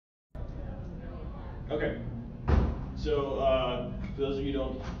Okay. So, for those of you who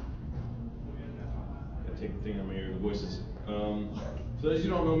don't, gotta take the thing out of my ear, the voices. For those of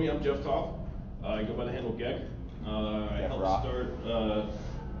you who don't know me, I'm Toth. I go by the handle Gek. I helped start,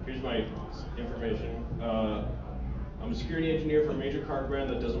 here's my information. I'm a security engineer for a major car brand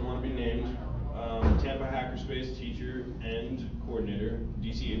that doesn't want to be named. Tampa Hackerspace teacher and coordinator,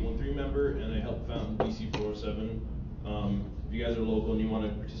 DC 813 member, and I helped found DC 407. If you guys are local and you want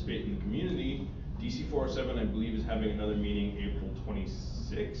to participate in the community, DC 407, I believe, is having another meeting April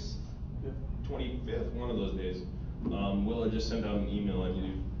 26th, 25th, one of those days. Willa just sent out an email, I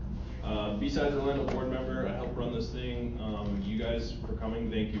believe. BSides Orlando board member, I help run this thing. You guys for coming,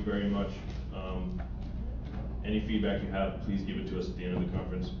 thank you very much. Any feedback you have, please give it to us at the end of the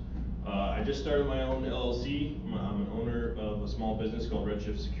conference. I just started my own LLC. I'm an owner of a small business called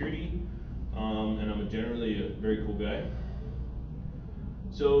Redshift Security, and I'm generally a very cool guy.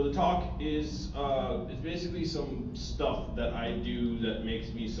 So the talk is it's basically some stuff that I do that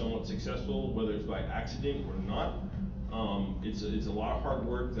makes me somewhat successful, whether it's by accident or not. It's a lot of hard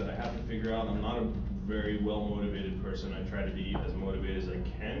work that I have to figure out. I'm not a very well motivated person. I try to be as motivated as I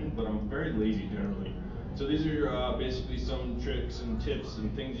can, but I'm very lazy generally. So these are basically some tricks and tips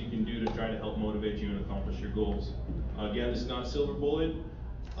and things you can do to try to help motivate you and accomplish your goals. Again, this is not a silver bullet.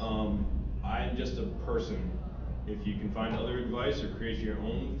 I'm just a person. If you can find other advice or create your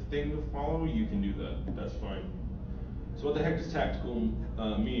own thing to follow, you can do that. That's fine. So what the heck does tactical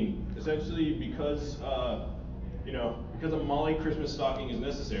mean? Essentially, because because a Molly Christmas stocking is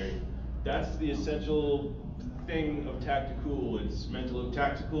necessary. That's the essential thing of Tacticool. It's meant to look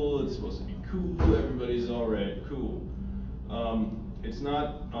tactical. It's supposed to be cool. Everybody's all right, cool. It's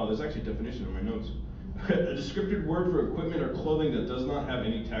not. Oh, there's actually a definition in my notes. A descriptive word for equipment or clothing that does not have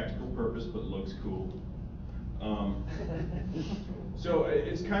any tactical purpose but looks cool. So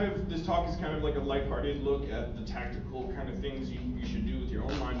it's kind of, this talk is kind of like a lighthearted look at the tactical kind of things you should do with your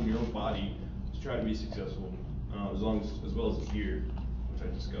own mind and your own body to try to be successful, as well as gear, which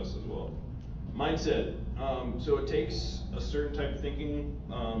I discussed as well. Mindset. So it takes a certain type of thinking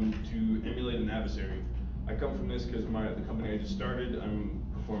to emulate an adversary. I come from this because the company I just started, I'm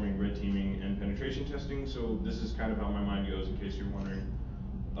performing red teaming and penetration testing, so this is kind of how my mind goes in case you're wondering.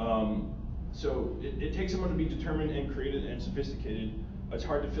 So it takes someone to be determined and creative and sophisticated. It's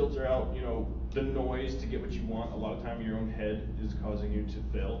hard to filter out, the noise to get what you want. A lot of time your own head is causing you to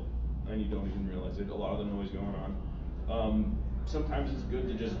fail, and you don't even realize it. A lot of the noise going on. Sometimes it's good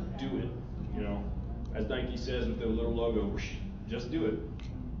to just do it. As Nike says with their little logo, whoosh, just do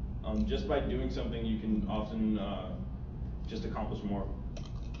it. Just by doing something, you can often just accomplish more.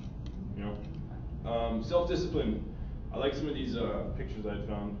 Self-discipline. I like some of these pictures I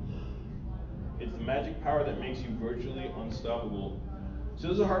found. It's the magic power that makes you virtually unstoppable. So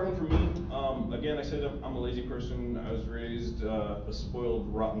this is a hard one for me. Again, I said I'm a lazy person. I was raised a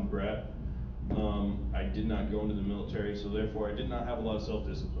spoiled, rotten brat. I did not go into the military, so therefore I did not have a lot of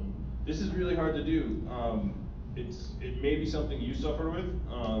self-discipline. This is really hard to do. It may be something you suffer with.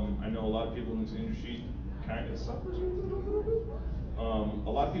 I know a lot of people in this industry kind of suffers with it a little bit.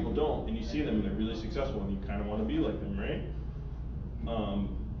 A lot of people don't, and you see them and they're really successful, and you kind of want to be like them, right?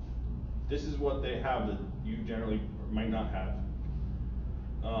 This is what they have that you generally might not have.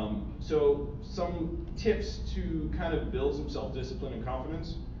 So some tips to kind of build some self-discipline and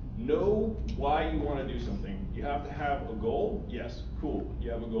confidence. Know why you want to do something. You have to have a goal. Yes, cool, you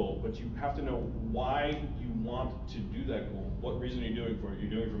have a goal, but you have to know why you want to do that goal. What reason are you doing for it? You're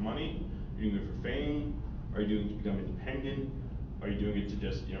doing it for money? Are you doing it for fame? Are you doing it to become independent? Are you doing it to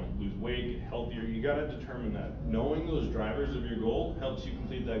just lose weight, get healthier? You got to determine that. Knowing those drivers of your goal helps you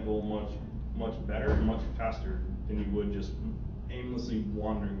complete that goal much better and much faster than you would just aimlessly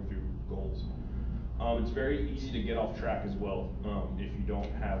wandering through goals. It's very easy to get off track as well if you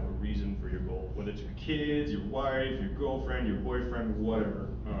don't have a reason for your goal, whether it's your kids, your wife, your girlfriend, your boyfriend, whatever.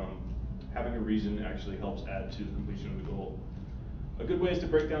 Having a reason actually helps add to the completion of the goal. A good way is to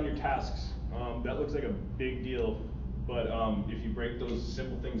break down your tasks. That looks like a big deal, but if you break those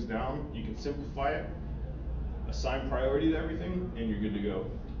simple things down, you can simplify it, assign priority to everything, and you're good to go.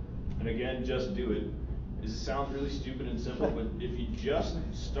 And again, just do it. This sounds really stupid and simple, but if you just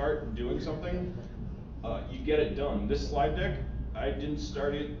start doing something, you get it done. This slide deck, I didn't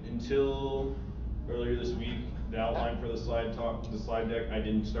start it until earlier this week. The outline for the slide deck, I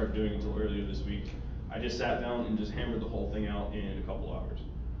didn't start doing until earlier this week. I just sat down and just hammered the whole thing out in a couple hours.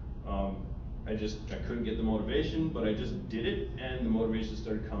 I couldn't get the motivation, but I just did it, and the motivation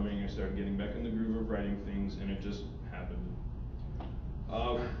started coming. I started getting back in the groove of writing things, and it just happened.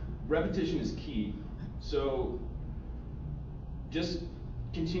 Repetition is key. So just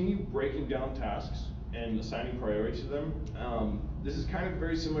continue breaking down tasks. and assigning priority to them. This is kind of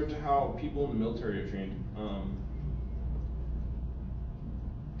very similar to how people in the military are trained.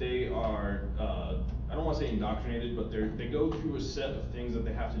 They are, I don't want to say indoctrinated, but they go through a set of things that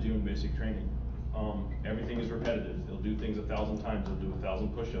they have to do in basic training. Everything is repetitive. They'll do things 1,000 times. They'll do 1,000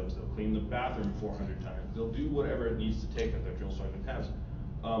 push-ups. They'll clean the bathroom 400 times. They'll do whatever it needs to take that their drill sergeant has.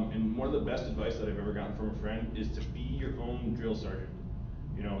 And one of the best advice that I've ever gotten from a friend is to be your own drill sergeant.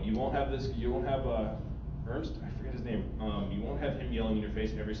 You know, you won't have Ernst, I forget his name. You won't have him yelling in your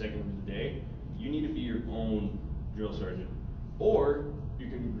face every second of the day. You need to be your own drill sergeant. Or you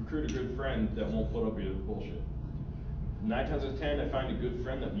can recruit a good friend that won't put up with your bullshit. 9 times out of 10, I find a good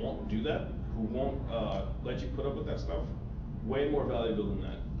friend that won't do that, who won't let you put up with that stuff. Way more valuable than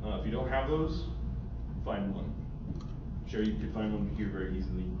that. If you don't have those, find one. I'm sure you could find one here very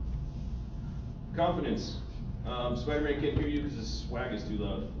easily. Confidence. Spider-Man can't hear you because his swag is too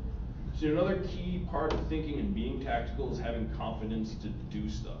loud. So another key part of thinking and being tactical is having confidence to do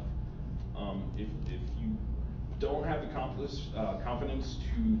stuff. If you don't have the confidence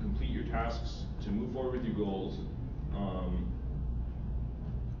to complete your tasks, to move forward with your goals,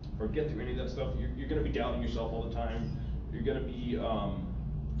 or get through any of that stuff, you're going to be doubting yourself all the time. You're going to be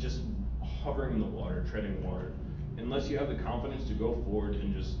just hovering in the water, treading water. Unless you have the confidence to go forward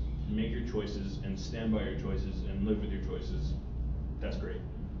and just make your choices and stand by your choices and live with your choices, that's great.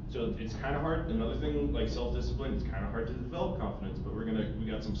 So it's kind of hard. Another thing, like self-discipline, it's kind of hard to develop confidence, but we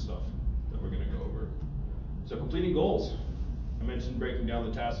got some stuff that we're gonna go over. So completing goals. I mentioned breaking down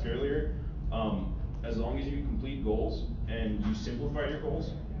the task earlier. As long as you complete goals and you simplify your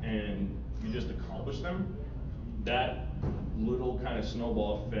goals and you just accomplish them, that little kind of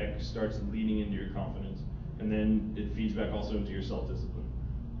snowball effect starts leading into your confidence, and then it feeds back also into your self-discipline.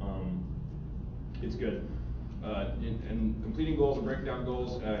 It's good. And completing goals and breaking down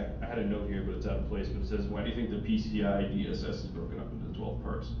goals, I had a note here, but it's out of place, but it says, why do you think the PCI DSS is broken up into 12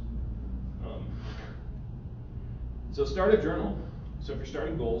 parts? So start a journal. So if you're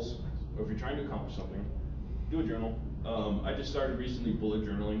starting goals, or if you're trying to accomplish something, do a journal. I just started recently bullet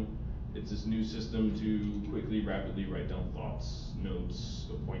journaling. It's this new system to quickly, rapidly write down thoughts, notes,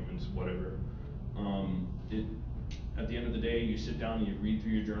 appointments, whatever. At the end of the day, you sit down and you read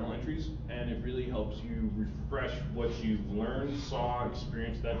through your journal entries, and it really helps you refresh what you've learned, saw,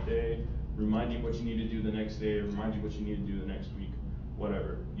 experienced that day, remind you what you need to do the next day, remind you what you need to do the next week,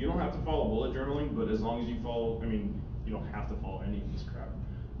 whatever. You don't have to follow bullet journaling, but as long as you follow, you don't have to follow any of this crap,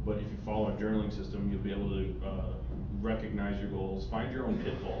 but if you follow a journaling system, you'll be able to recognize your goals, find your own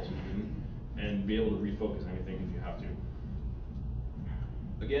pitfalls even, and be able to refocus anything if you have to.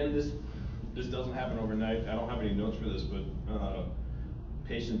 Again, this doesn't happen overnight. I don't have any notes for this, but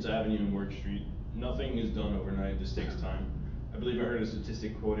Patience Avenue and Work Street, nothing is done overnight. This takes time. I believe I heard a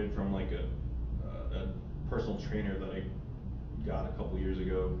statistic quoted from like a personal trainer that I got a couple years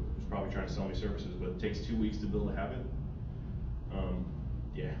ago, who's probably trying to sell me services, but it takes 2 weeks to build a habit.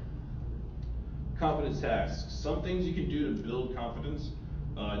 Yeah. Confidence tasks. Some things you can do to build confidence.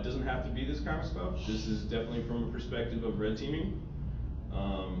 It doesn't have to be this kind of stuff. This is definitely from a perspective of red teaming.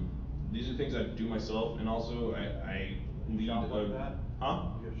 These are things I do myself, and also I lead that? Huh?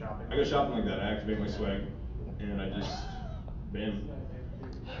 You go shopping? I go shopping like that. I activate my swag, and I just, bam.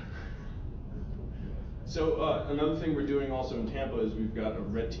 So another thing we're doing also in Tampa is we've got a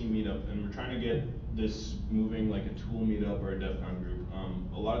red team meetup, and we're trying to get this moving like a tool meetup or a DEFCON group.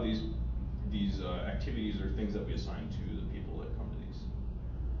 A lot of these activities are things that we assign to the people that come to these.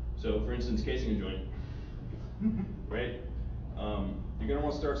 So for instance, casing a joint, right? You're gonna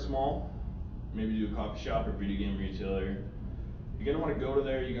want to start small, maybe do a coffee shop or video game retailer. You're gonna want to go to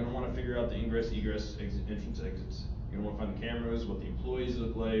there, you're gonna want to figure out the ingress, egress, exit, entrance, exits. You're gonna want to find the cameras, what the employees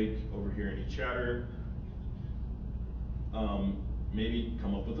look like, overhear any chatter. Maybe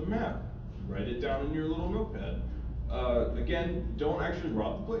come up with a map, write it down in your little notepad. Again, don't actually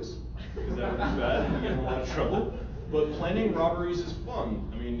rob the place, because that would be bad and you get in a lot of trouble. But planning robberies is fun.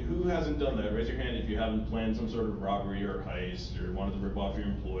 I mean, who hasn't done that? Raise your hand if you haven't planned some sort of robbery or heist or wanted to rip off your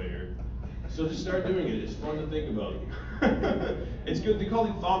employer. So just start doing it. It's fun to think about. It's good. They call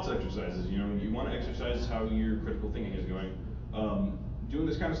it thoughts exercises. You know, you want to exercise how your critical thinking is going. Doing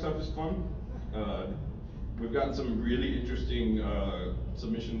this kind of stuff is fun. We've gotten some really interesting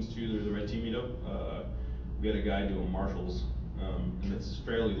submissions to the Red Team meetup. We had a guy doing marshals, and it's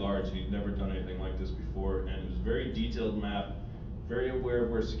fairly large. He'd never done anything like this before, and it was a very detailed map, very aware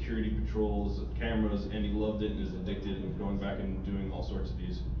of where security patrols, cameras, and he loved it and is addicted and going back and doing all sorts of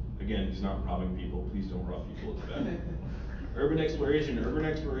these. Again, he's not robbing people. Please don't rob people. It's bad. Urban exploration. Urban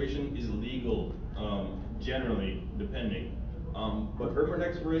exploration is legal, generally, depending. But urban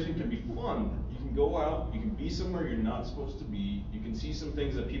exploration can be fun. You can go out, you can be somewhere you're not supposed to be, you can see some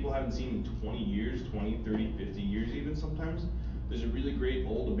things that people haven't seen in 20 years, 20, 30, 50 years even sometimes. There's a really great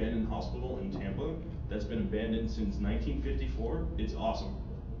old abandoned hospital in Tampa that's been abandoned since 1954. It's awesome.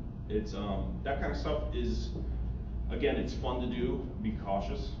 It's, that kind of stuff is, again, it's fun to do, be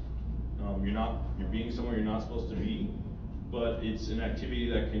cautious. You're being somewhere you're not supposed to be, but it's an activity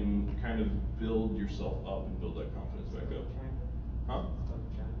that can kind of build yourself up and build that confidence back up. Huh?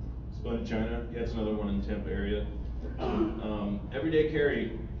 Spun China, yeah, it's another one in the Tampa area. Everyday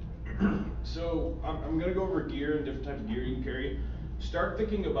carry. So I'm gonna go over gear and different types of gear you can carry. Start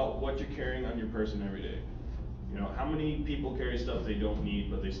thinking about what you're carrying on your person every day. You know, how many people carry stuff they don't need,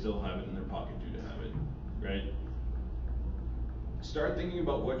 but they still have it in their pocket due to habit, right? Start thinking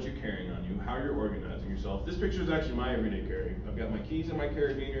about what you're carrying on you, how you're organizing yourself. This picture is actually my everyday carry. I've got my keys in my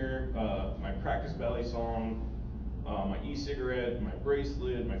carabiner, my practice ballet song, my e-cigarette, my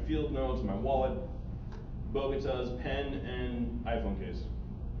bracelet, my field notes, my wallet, Bogota's pen, and iPhone case.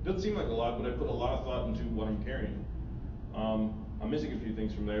 Doesn't seem like a lot, but I put a lot of thought into what I'm carrying. I'm missing a few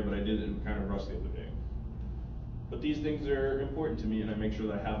things from there, but I did it kind of rush the other day. But these things are important to me, and I make sure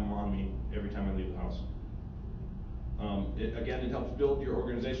that I have them on me every time I leave the house. Again, it helps build your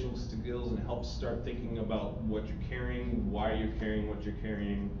organizational skills, and it helps start thinking about what you're carrying, why you're carrying what you're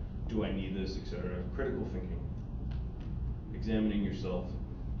carrying, do I need this, etc. Critical thinking, examining yourself.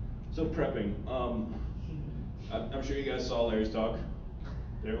 So prepping. I'm sure you guys saw Larry's talk.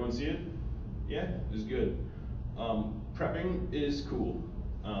 Did everyone see it? Yeah, it was good. Prepping is cool.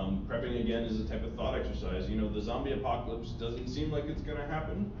 Prepping, again, is a type of thought exercise. You know, the zombie apocalypse doesn't seem like it's gonna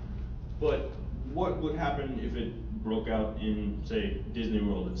happen, but what would happen if it broke out in, say, Disney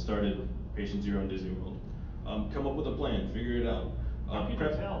World? It started Patient Zero in Disney World. Come up with a plan, figure it out. How can you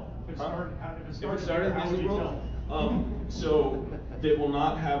tell? If it started in Disney World? So they will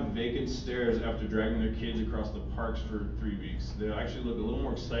not have vacant stares after dragging their kids across the parks for 3 weeks. They'll actually look a little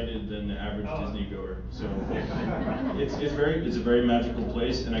more excited than the average Disney goer. So it's a very magical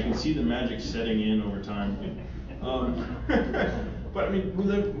place, and I can see the magic setting in over time. But I mean, we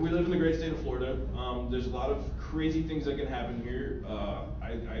live in the great state of Florida. There's a lot of crazy things that can happen here.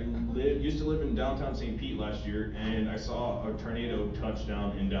 I used to live in downtown St. Pete last year, and I saw a tornado touch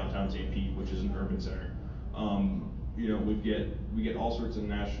down in downtown St. Pete, which is an urban center. You know, we get all sorts of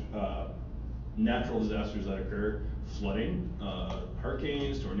natural disasters that occur: flooding,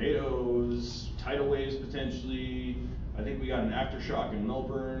 hurricanes, tornadoes, tidal waves potentially. I think we got an aftershock in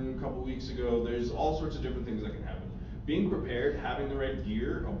Melbourne a couple weeks ago. There's all sorts of different things that can happen. Being prepared, having the right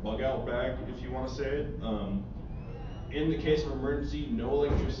gear, a bug out bag if you want to say it. In the case of emergency, no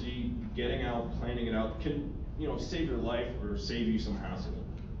electricity, getting out, planning it out can, you know, save your life or save you some hassle.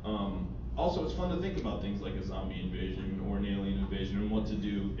 Also, it's fun to think about things like a zombie invasion or an alien invasion and what to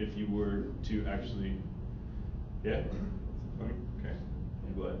do if you were to actually, yeah? Funny? Okay,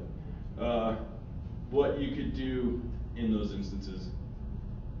 I'm glad. What you could do in those instances.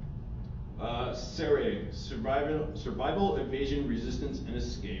 SERE, survival, evasion, resistance, and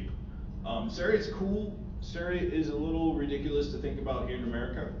escape. SERE is cool. SERE is a little ridiculous to think about here in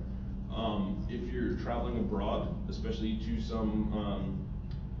America. If you're traveling abroad, especially to some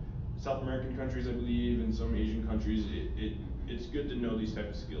South American countries, I believe, and some Asian countries, it's good to know these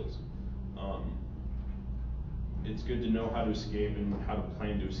types of skills. It's good to know how to escape and how to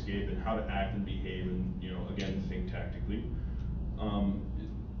plan to escape and how to act and behave and, you know, again, think tactically.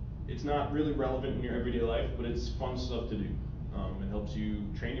 It's not really relevant in your everyday life, but it's fun stuff to do. It helps you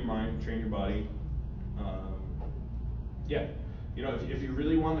train your mind, train your body. Yeah, you know, if you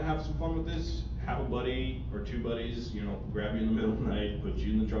really want to have some fun with this, have a buddy or two buddies, you know, grab you in the middle of the night, put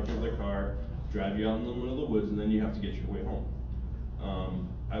you in the trunk of their car, drive you out in the middle of the woods, and then you have to get your way home.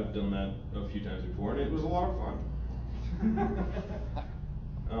 I've done that a few times before, and it was a lot of fun.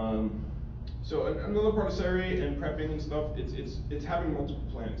 So another part of SERE and prepping and stuff, it's having multiple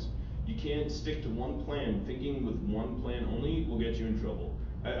plans. You can't stick to one plan. Thinking with one plan only will get you in trouble.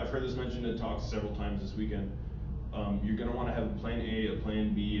 I've heard this mentioned in talks several times this weekend. You're gonna wanna have a plan A, a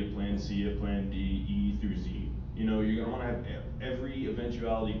plan B, a plan C, a plan D, E through Z. You know, you're gonna wanna have every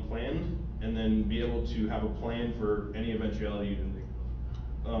eventuality planned, and then be able to have a plan for any eventuality you didn't think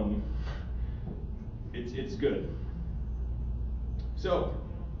of. It's good. So,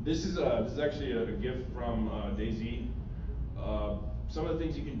 this is actually a gift from Daisy. Some of the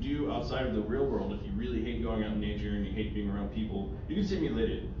things you can do outside of the real world, if you really hate going out in nature and you hate being around people, you can simulate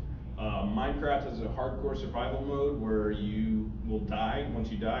it. Minecraft has a hardcore survival mode where you will die.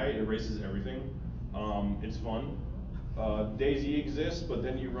 Once you die, it erases everything. It's fun. Daisy exists, but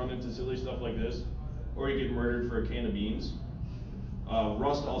then you run into silly stuff like this, or you get murdered for a can of beans.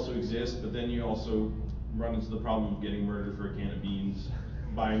 Rust also exists, but then you also run into the problem of getting murdered for a can of beans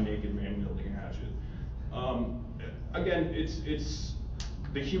by a naked man wielding a hatchet. Again, it's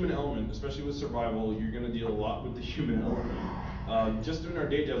the human element, especially with survival. You're going to deal a lot with the human element. Just doing our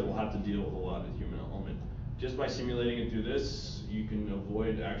day job, we'll have to deal with a lot of the human element. Just by simulating it through this, you can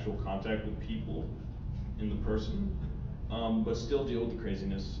avoid actual contact with people in the person, but still deal with the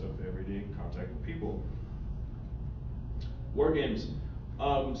craziness of everyday contact with people. War games.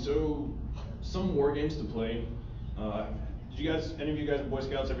 So some war games to play. Did you guys, any of you guys Boy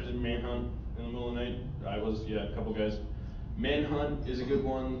Scouts ever did Manhunt in the middle of the night? I was, yeah, a couple guys. Manhunt is a good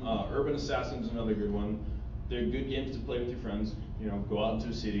one. Urban Assassin is another good one. They're good games to play with your friends. You know, go out into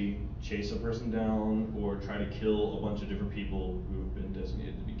a city, chase a person down, or try to kill a bunch of different people who have been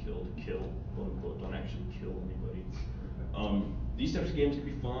designated to be killed. Kill, quote unquote, don't actually kill anybody. These types of games can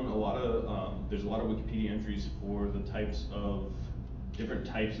be fun. There's a lot of Wikipedia entries for the different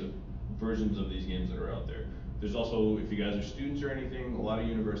types of versions of these games that are out there. There's also, if you guys are students or anything, a lot of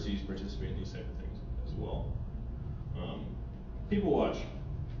universities participate in these type of things as well. People watch.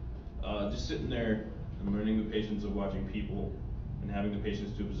 Just sitting there and learning the patience of watching people and having the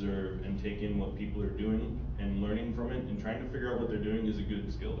patience to observe and take in what people are doing and learning from it and trying to figure out what they're doing is a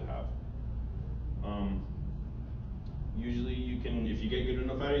good skill to have. Usually you can, if you get good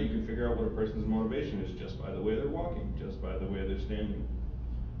enough at it, you can figure out what a person's motivation is just by the way they're walking, just by the way they're standing.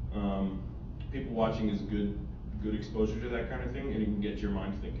 People watching is good exposure to that kind of thing, and you can get your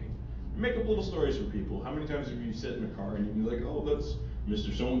mind thinking. Make up little stories for people. How many times have you sit in a car and you'd be like, oh, that's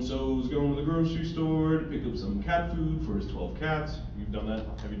Mr. So-and-so's going to the grocery store to pick up some cat food for his 12 cats. You've done that?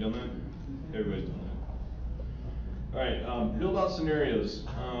 Have you done that? Everybody's done that. All right, build out scenarios.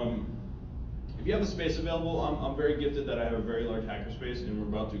 If you have the space available, I'm very gifted that I have a very large hackerspace, and we're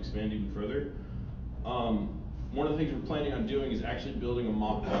about to expand even further. One of the things we're planning on doing is actually building a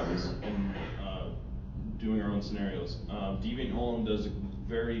mock box and doing our own scenarios. Deviant Ollam does a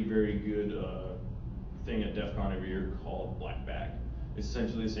very, very good thing at DEF CON every year called Black Bag. It's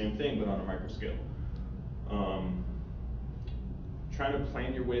essentially the same thing, but on a micro scale. Trying to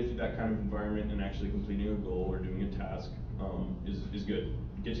plan your way through that kind of environment and actually completing a goal or doing a task is good.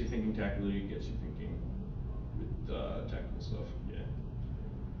 It gets you thinking tactically, it gets you thinking with tactical stuff, yeah.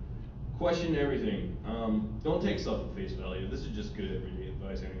 Question everything. Don't take stuff at face value. This is just good everyday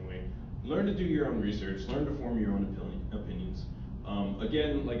advice anyway. Learn to do your own research, learn to form your own opinions.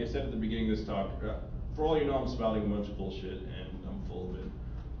 Again, like I said at the beginning of this talk, for all you know, I'm spouting a bunch of bullshit and I'm full of it.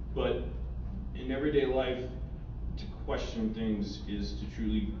 But in everyday life, to question things is to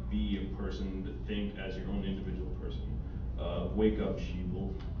truly be a person, to think as your own individual person. Wake up,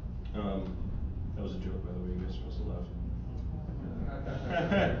 sheeple. That was a joke, by the way, you guys are supposed to laugh.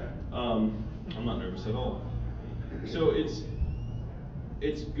 I'm not nervous at all. So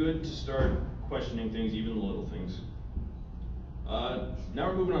it's good to start questioning things, even the little things. Now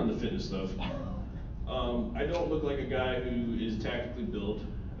we're moving on to fitness stuff. I don't look like a guy who is tactically built.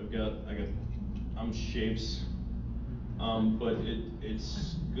 I'm shapes. But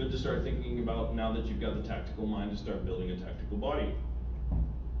it's good to start thinking about, now that you've got the tactical mind, to start building a tactical body.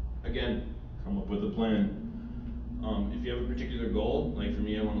 Again, come up with a plan. If you have a particular goal, like for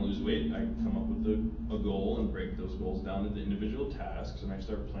me, I want to lose weight, I come up with a goal and break those goals down into individual tasks, and I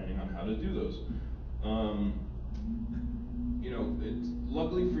start planning on how to do those. You know,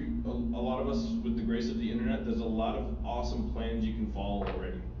 luckily for a lot of us, with the grace of the internet, there's a lot of awesome plans you can follow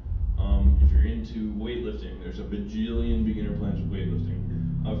already. If you're into weightlifting, there's a bajillion beginner plans with weightlifting.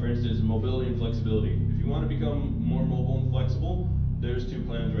 For instance, mobility and flexibility. If you want to become more mobile and flexible, there's 2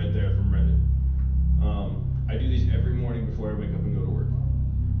 plans right there from Reddit. I do these every morning before I wake up and go to work.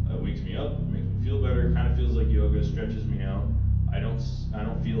 It wakes me up, makes me feel better, kind of feels like yoga, stretches me out. I don't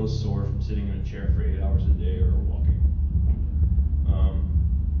feel as sore from sitting in a chair for 8 hours a day or walking.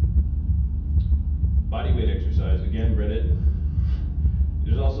 Body weight exercise, again, Reddit.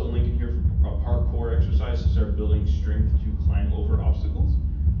 There's also a link in here for a parkour exercise to start building strength to climb over obstacles.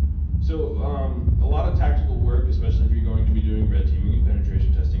 So a lot of tactical work, especially if you're going to be doing red teaming and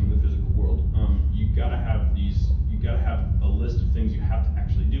penetration testing in the physical world, you gotta have a list of things you have to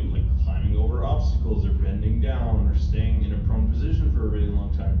actually do, like climbing over obstacles or bending down or staying in a prone position for a really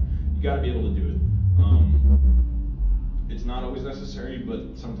long time. You gotta be able to do it. It's not always necessary,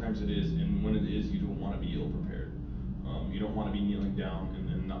 but sometimes it is, and when it is, you don't want to be ill-prepared. You don't want to be kneeling down and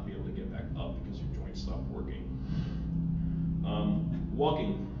then not be able to get back up because your joints stop working.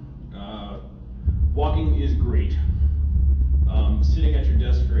 Walking. Walking is great. Sitting at your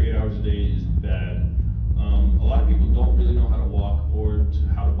desk for 8 hours a day is bad. A lot of people don't really know how to walk or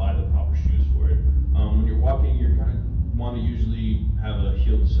how to buy the proper shoes for it. When you're walking, you're kind of want to usually have a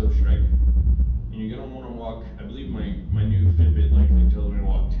heel-to-toe strike. And you're going to want to walk, I believe my new Fitbit like thing tells me to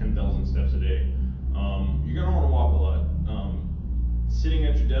walk 10,000 steps a day. You're going to want to walk a lot. Sitting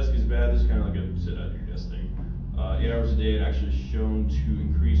at your desk is bad. This is kind of like a sit at your desk thing. 8 hours a day, it actually is shown to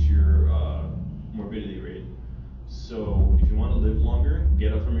increase your morbidity rate. So if you want to live longer,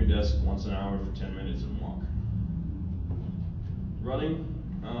 get up from your desk once an hour for 10 minutes and walk. Running,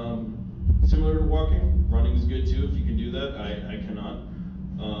 similar to walking, running is good too if you can do that. I cannot.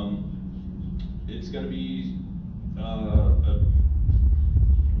 It's going to be, I'm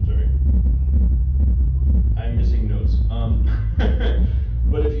sorry, I'm missing notes.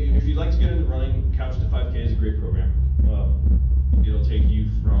 But if you'd like to get into running, Couch to 5K is a great program. It'll take you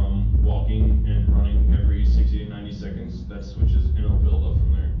from walking and running every 60 to 90 seconds. That switches and it'll build up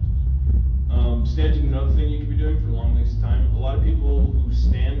from there. Standing, another thing you could be doing for long lengths of time. A lot of people who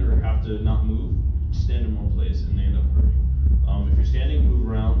stand or have to not move, stand in one place and they end up hurting. If you're standing, move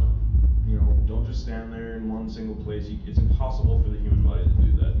around. You know, don't just stand there in one single place. It's impossible for the human body to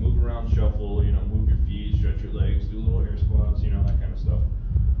do that. Move around, shuffle, you know, move your feet, stretch your legs, do little air squats, you know, that kind of stuff.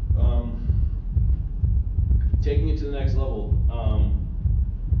 Taking it to the next level.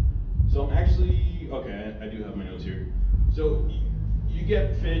 So I'm actually, okay, I do have my notes here. So you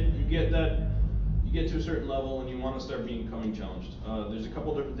get fit, you get to a certain level and you want to start becoming challenged. There's a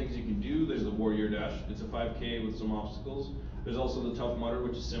couple different things you can do. There's the Warrior Dash. It's a 5K with some obstacles. There's also the Tough Mudder,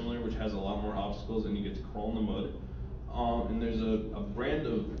 which is similar, which has a lot more obstacles and you get to crawl in the mud. And there's a brand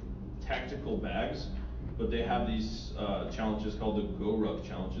of tactical bags, but they have these challenges called the Go Ruck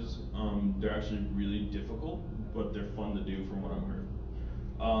challenges. They're actually really difficult, but they're fun to do from what I've heard.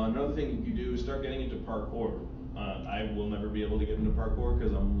 Another thing you can do is start getting into parkour. I will never be able to get into parkour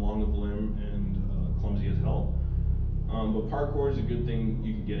because I'm long of limb and clumsy as hell. But parkour is a good thing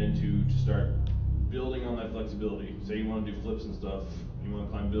you can get into to start building on that flexibility. Say you want to do flips and stuff, you want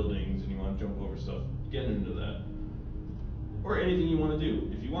to climb buildings, and you want to jump over stuff, get into that. Or anything you want to do.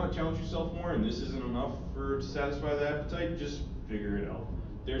 If you want to challenge yourself more and this isn't enough to satisfy the appetite, just figure it out.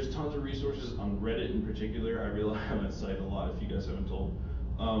 There's tons of resources on Reddit in particular. I rely on that site a lot if you guys haven't told.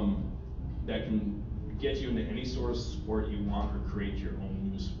 That can get you into any sort of sport you want or create your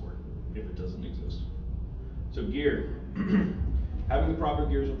own new sport if it doesn't exist. So gear. Having the proper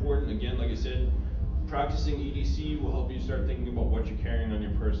gear is important. Again, like I said, practicing EDC will help you start thinking about what you're carrying on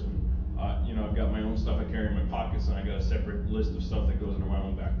your person. You know, I've got my own stuff I carry in my pockets, and I got a separate list of stuff that goes into my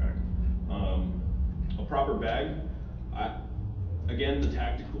own backpack. A proper bag. Again, the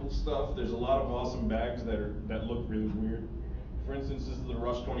Tacticool stuff. There's a lot of awesome bags that look really weird. For instance, this is the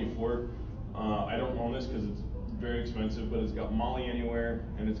Rush 24. I don't own this because it's very expensive, but it's got Molly Anywhere,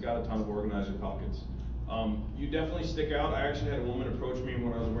 and it's got a ton of organizer pockets. You definitely stick out. I actually had a woman approach me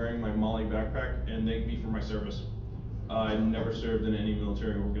when I was wearing my Molly backpack and thanked me for my service. I never served in any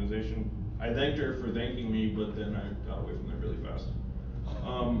military organization. I thanked her for thanking me, but then I got away from there really fast.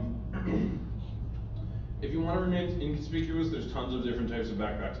 If you want to remain inconspicuous, there's tons of different types of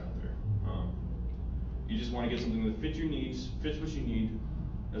backpacks out there. You just want to get something that fits your needs, fits what you need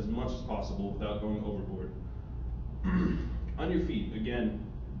as much as possible without going overboard. On your feet, again,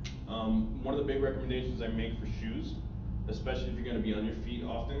 one of the big recommendations I make for shoes, especially if you're going to be on your feet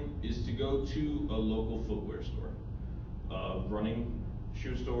often, is to go to a local footwear store. Running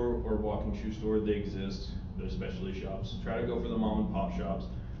shoe store or walking shoe store, they exist. They're specialty shops. Try to go for the mom and pop shops.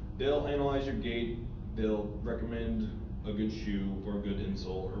 They'll analyze your gait. They'll recommend a good shoe or a good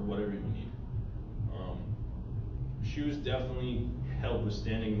insole or whatever you need. Shoes definitely help with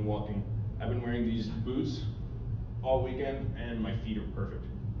standing and walking. I've been wearing these boots all weekend and my feet are perfect.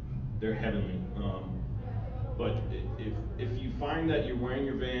 They're heavenly. But if you find that you're wearing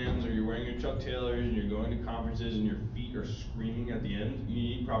your Vans or you're wearing your Chuck Taylors and you're going to conferences and your feet are screaming at the end, you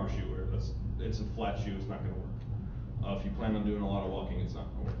need proper shoe wear. It's a flat shoe, it's not going to work. If you plan on doing a lot of walking, it's not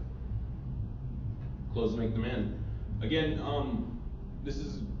going to work. Clothes make the man. Again, this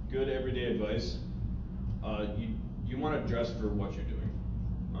is good everyday advice. You want to dress for what you're doing.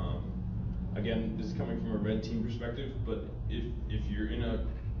 Again, this is coming from a red team perspective, but if you're in a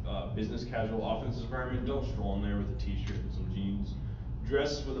business casual office environment, don't stroll in there with a t-shirt and some jeans.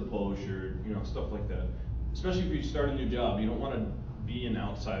 Dress with a polo shirt, you know, stuff like that. Especially if you start a new job, you don't want to be an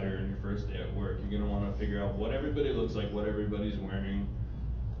outsider in your first day at work. You're going to want to figure out what everybody looks like, what everybody's wearing,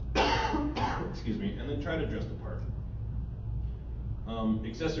 excuse me, and then try to dress the part.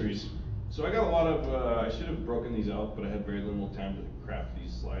 Accessories. So I got a lot of, I should have broken these out, but I had very little time to craft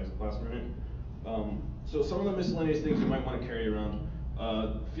these slides at the last minute. So some of the miscellaneous things you might want to carry around.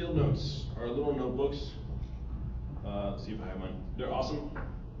 Field notes are little notebooks. Let's see if I have mine. They're awesome.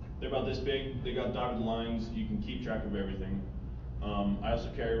 They're about this big. They got dotted lines. You can keep track of everything. I also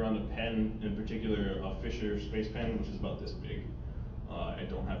carry around a pen, in particular a Fisher space pen, which is about this big. I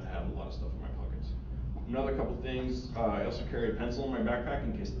don't have to have a lot of stuff in my pockets. Another couple things, I also carry a pencil in my backpack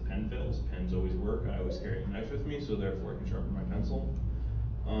in case the pen fails. Pens always work. I always carry a knife with me, so therefore I can sharpen my pencil.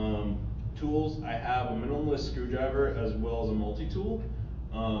 Tools, I have a minimalist screwdriver as well as a multi-tool.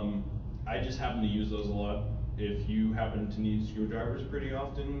 I just happen to use those a lot. If you happen to need screwdrivers pretty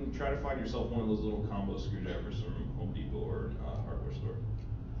often, try to find yourself one of those little combo screwdrivers from Home Depot or a hardware store.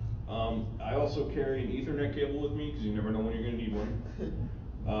 I also carry an Ethernet cable with me because you never know when you're going to need one.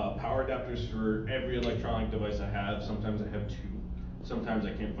 Power adapters for every electronic device I have. Sometimes I have two. Sometimes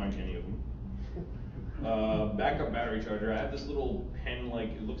I can't find any of them. Backup battery charger. I have this little pen,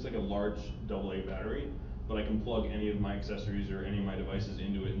 it looks like a large AA battery, but I can plug any of my accessories or any of my devices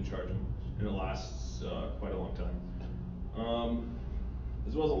into it and charge them, and it lasts quite a long time.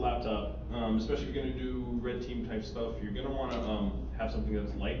 As well as a laptop, especially if you're going to do red team type stuff, you're going to want to have something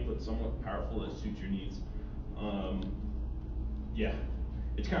that's light but somewhat powerful that suits your needs. Yeah,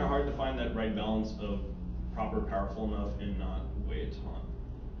 it's kind of hard to find that right balance of proper powerful enough and not weigh a ton.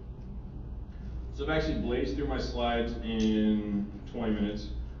 So I've actually blazed through my slides in 20 minutes.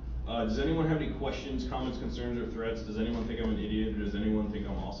 Does anyone have any questions, comments, concerns, or threats? Does anyone think I'm an idiot, or does anyone think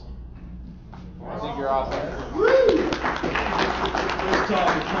I'm awesome? I think you're awesome. Woo! First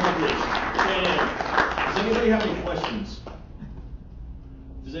talk accomplished. Does anybody have any questions?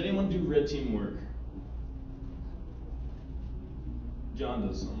 Does anyone do red team work? John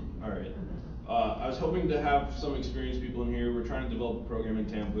does some. All right. I was hoping to have some experienced people in here. We're trying to develop a program in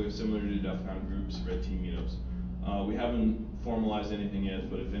Tampa similar to DEF CON groups, red team meetups. We haven't formalized anything yet,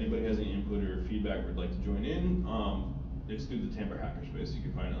 but if anybody has any input or feedback or would like to join in, it's through the Tampa Hackerspace. You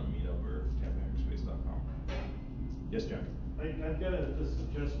can find it on Meetup or TampaHackerspace.com. Yes, Jack? I've got a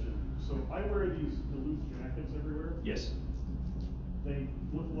suggestion. So I wear these Duluth jackets everywhere. Yes. They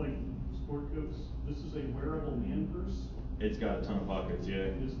look like sport coats. This is a wearable man purse. It's got a ton of pockets, yeah.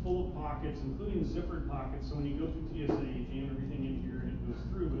 It's full of pockets, including zippered pockets. So when you go through TSA, you jam everything in here and it goes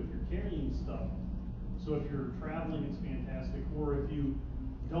through. But if you're carrying stuff, so if you're traveling, it's fantastic. Or if you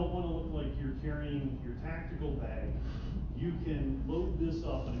don't want to look like you're carrying your tactical bag, you can load this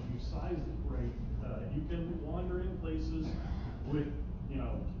up, and if you size it right, you can wander in places with,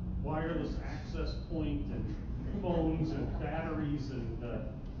 wireless access point and phones and batteries and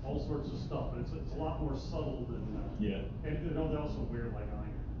all sorts of stuff. But it's a lot more subtle than yeah. And they also wear like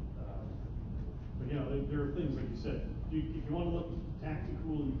iron. But there are things like you said. If you want to look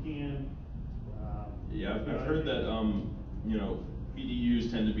tactical, you can. Yeah, I've heard that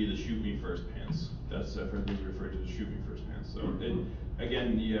BDUs tend to be the shoot me first pants. I've heard these referred to as shoot me first pants. So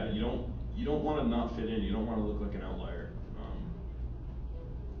again, yeah, you don't want to not fit in. You don't want to look like an outlier.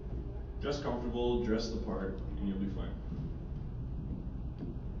 Dress comfortable, dress the part, and you'll be fine.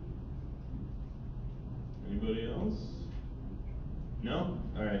 Anybody else? No?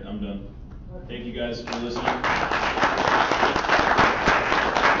 All right, I'm done. Thank you guys for listening.